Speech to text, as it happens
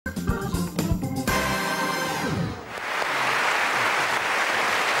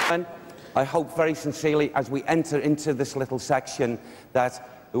I hope very sincerely, as we enter into this little section,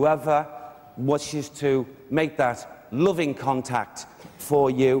 that whoever wishes to make that loving contact for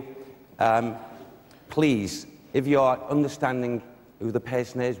you, please, if you are understanding who the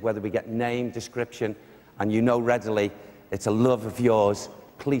person is, whether we get name, description, and you know readily it's a love of yours,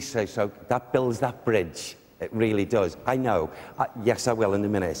 please say so. That builds that bridge. It really does. I know. Yes, I will in a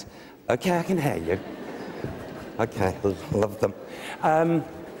minute. Okay, I can hear you. Okay, love them.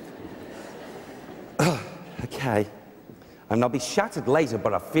 Okay. And I'll be shattered later,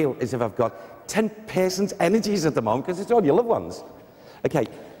 but I feel as if I've got 10 persons' energies at the moment, because it's all your loved ones. Okay,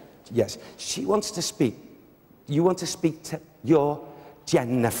 yes, she wants to speak. You want to speak to your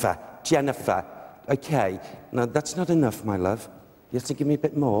Jennifer. Jennifer. Okay, now that's not enough, my love. You have to give me a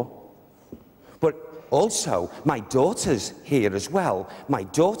bit more. But also, my daughter's here as well. My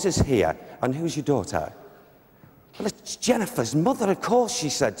daughter's here. And who's your daughter? Well, it's Jennifer's mother, of course, she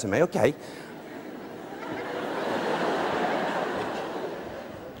said to me. Okay.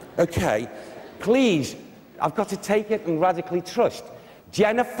 Okay, please, I've got to take it and radically trust.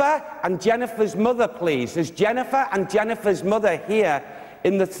 Jennifer and Jennifer's mother, please. There's Jennifer and Jennifer's mother here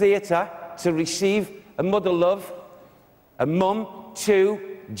in the theatre to receive a mother love, a mum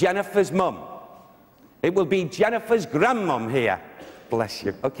to Jennifer's mum. It will be Jennifer's grandmum here. Bless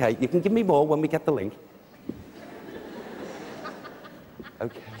you. Okay, you can give me more when we get the link.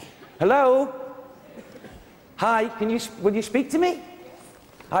 Okay. Hello? Hi, will you speak to me?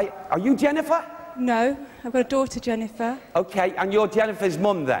 Hi, are you Jennifer? No, I've got a daughter, Jennifer. Okay, and you're Jennifer's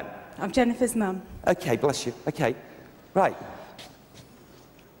mum then? I'm Jennifer's mum. Okay, bless you. Okay, right.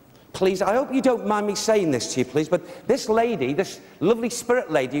 Please, I hope you don't mind me saying this to you, please, but this lady, this lovely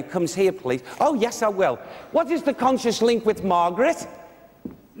spirit lady who comes here, please. Oh, yes, I will. What is the conscious link with Margaret?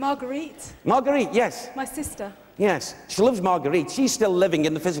 Marguerite. Marguerite, yes. My sister. Yes, she loves Marguerite. She's still living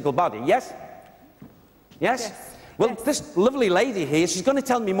in the physical body, yes? Yes? Yes. Well, yes. This lovely lady here, she's going to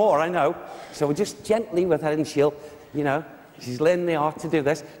tell me more, I know. So we're just gently with her and she'll, you know, she's learning the art to do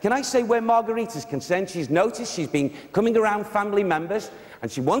this. Can I say where Marguerite is concerned? She's noticed she's been coming around family members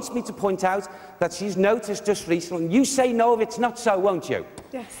and she wants me to point out that she's noticed just recently. You say no if it's not so, won't you?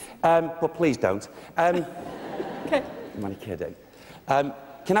 Yes. But please don't. Okay. I'm only kidding.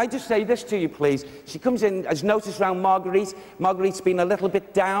 Can I just say this to you, please? She comes in, has noticed around Marguerite. Marguerite's been a little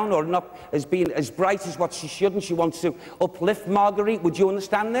bit down or not has been as bright as what she should, and she wants to uplift Marguerite. Would you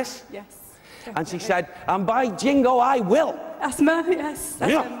understand this? Yes. Definitely. And she said, and by jingo, I will. Asthma, yes.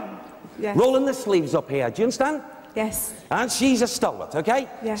 That's Yeah. Yes. Rolling the sleeves up here, do you understand? Yes. And she's a stalwart, okay?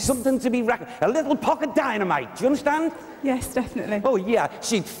 Yes. Something to be reckoned. A little pocket dynamite, do you understand? Yes, definitely. Oh, yeah.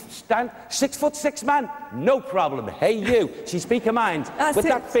 She'd stand 6'6" man, no problem. Hey, you. She'd speak her mind with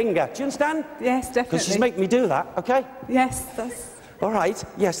that finger. Do you understand? Yes, definitely. Because she's making me do that, okay? Yes, that's... All right.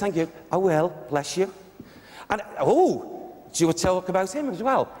 Yes, thank you. I will. Bless you. And, oh, she would talk about him as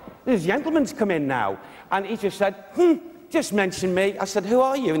well. This gentleman's come in now, and he just said, just mention me. I said, who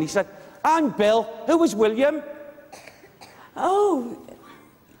are you? And he said, I'm Bill. Who was William? Oh,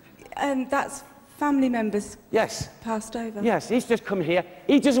 that's family members. Yes. Passed over. Yes, he's just come here.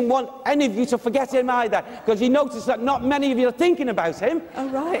 He doesn't want any of you to forget him either, because he noticed that not many of you are thinking about him. Oh,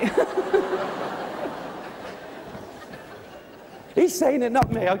 right. He's saying it, not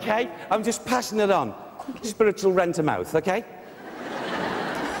me, okay? I'm just passing it on. Spiritual rent-a-mouth, okay?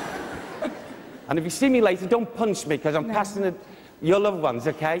 And if you see me later, don't punch me, because I'm passing it... Your loved ones,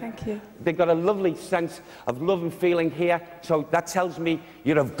 okay? Thank you. They've got a lovely sense of love and feeling here, so that tells me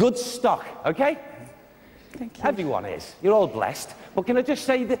you're of good stock, okay? Thank you. Everyone is. You're all blessed. But can I just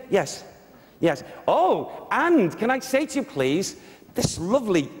say that... Yes. Yes. Oh, and can I say to you, please, this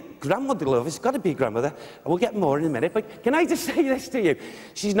lovely grandmother love, it's got to be grandmother. We'll get more in a minute, but can I just say this to you?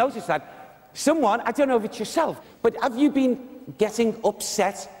 She's noticed that someone, I don't know if it's yourself, but have you been getting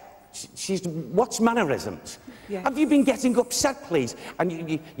upset? She's watched mannerisms. Yes. Have you been getting upset, please?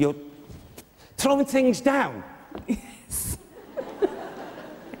 And you're throwing things down. Yes.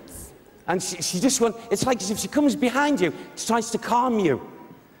 And she just wants, it's like as if she comes behind you, she tries to calm you.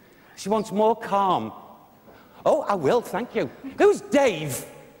 She wants more calm. Oh, I will, thank you. Who's Dave?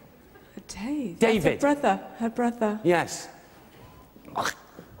 Dave? David. That's her brother. Yes. I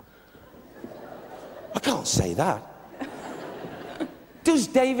can't say that. Does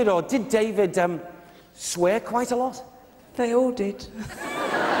David, or did David, swear quite a lot? They all did.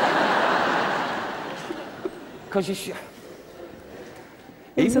 Because you should...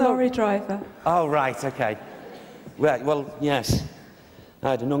 He's a lorry driver. Oh, right, okay. Well, yes. I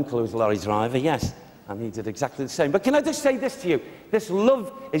had an uncle who was a lorry driver, yes. And he did exactly the same. But can I just say this to you? This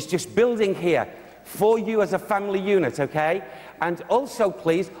love is just building here for you as a family unit, okay? And also,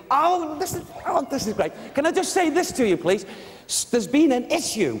 please, this is great. Can I just say this to you, please? There's been an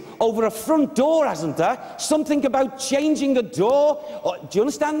issue over a front door, hasn't there? Something about changing a door. Do you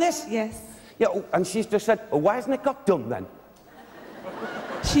understand this? Yes. Yeah, and she's just said, well, why hasn't it got done then?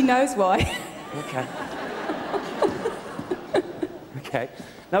 She knows why. Okay. Okay.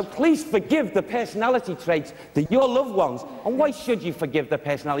 Now, please forgive the personality traits that your loved ones, and why should you forgive their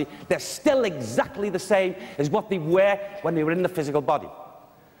personality? They're still exactly the same as what they were when they were in the physical body.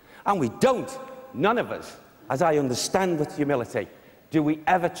 And we don't, none of us, as I understand with humility, do we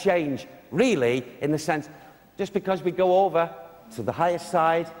ever change, really, in the sense, just because we go over to the higher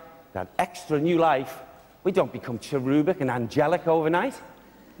side, that extra new life, we don't become cherubic and angelic overnight.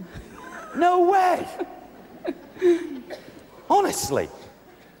 No way! Honestly.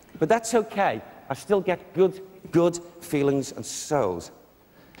 But that's okay. I still get good feelings and souls.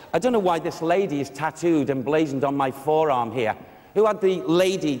 I don't know why this lady is tattooed and blazoned on my forearm here. Who had the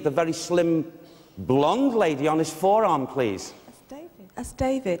lady, the very slim, blonde lady on his forearm, please? That's David. That's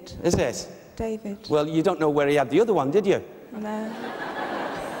David. Is it? David. Well, you don't know where he had the other one, did you? No.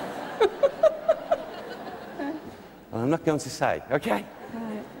 Well, I'm not going to say, okay?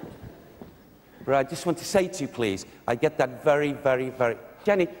 Right. But I just want to say to you, please, I get that very...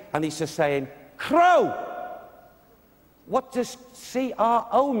 Jenny, and he's just saying, crow! What does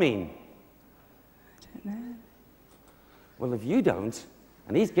C-R-O mean? I don't know. Well, if you don't,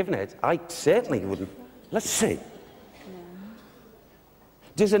 and he's given it, I certainly wouldn't. Let's see. No.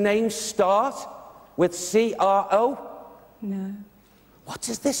 Does a name start with C-R-O? No. What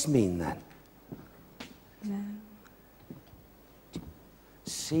does this mean, then? No.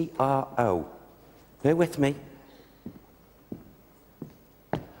 C-R-O. Bear with me.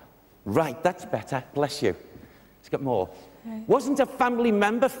 Right, that's better. Bless you. Let's get more. Okay. Wasn't a family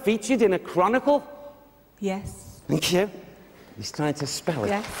member featured in a chronicle? Yes. Thank you. He's trying to spell it.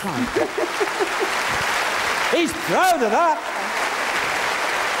 Yes. He's proud of that.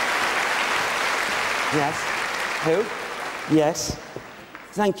 Yes. Who? Yes.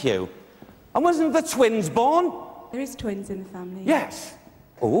 Thank you. And wasn't the twins born? There is twins in the family. Yes.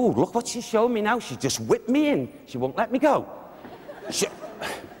 Oh, look what she's showing me now. She just whipped me in. She won't let me go. She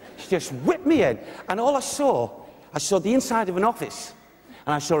just whipped me in. And all I saw the inside of an office.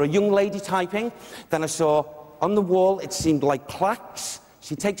 And I saw a young lady typing. Then I saw on the wall, it seemed like plaques.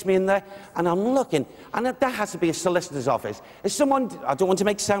 She takes me in there, and I'm looking. And that has to be a solicitor's office. Is someone, I don't want to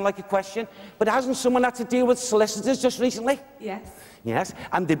make it sound like a question, but hasn't someone had to deal with solicitors just recently? Yes. Yes.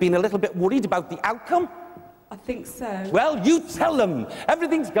 And they've been a little bit worried about the outcome? I think so. Well, you tell them.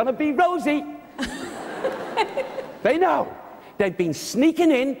 Everything's going to be rosy. They know. They've been sneaking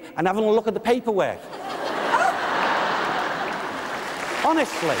in and having a look at the paperwork.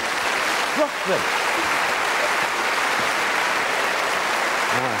 Honestly. Trust them.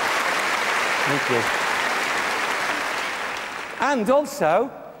 Thank you. And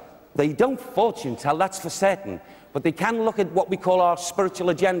also, they don't fortune tell, that's for certain. But they can look at what we call our spiritual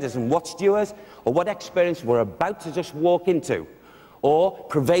agendas and what steers or what experience we're about to just walk into, or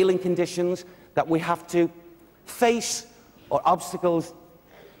prevailing conditions that we have to face, or obstacles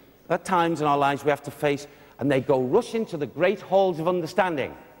at times in our lives we have to face, and they go rush into the great halls of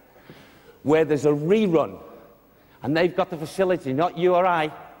understanding where there's a rerun, and they've got the facility, not you or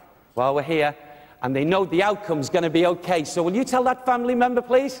I, while we're here, and they know the outcome's going to be okay. So will you tell that family member,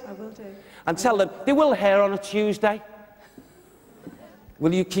 please? I will do. And tell them they will hear on a Tuesday.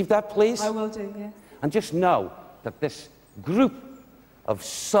 Will you keep that, please? I will do, yes. And just know that this group of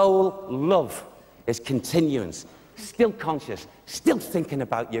soul love is continuing, still conscious, still thinking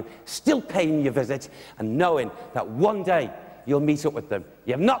about you, still paying you visits, and knowing that one day you'll meet up with them.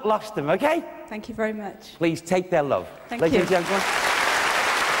 You have not lost them, okay? Thank you very much. Please take their love. Thank Ladies you. and gentlemen.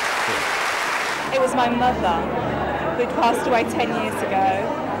 It was my mother who'd passed away 10 years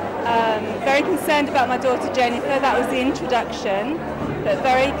ago. Very concerned about my daughter Jennifer, that was the introduction, but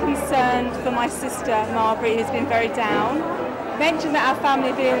very concerned for my sister Marbury, who's been very down. Mentioned that our family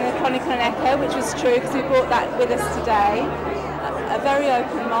had been in the Chronicle and Echo, which was true because we brought that with us today. A very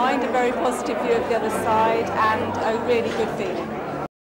open mind, a very positive view of the other side, and a really good feeling.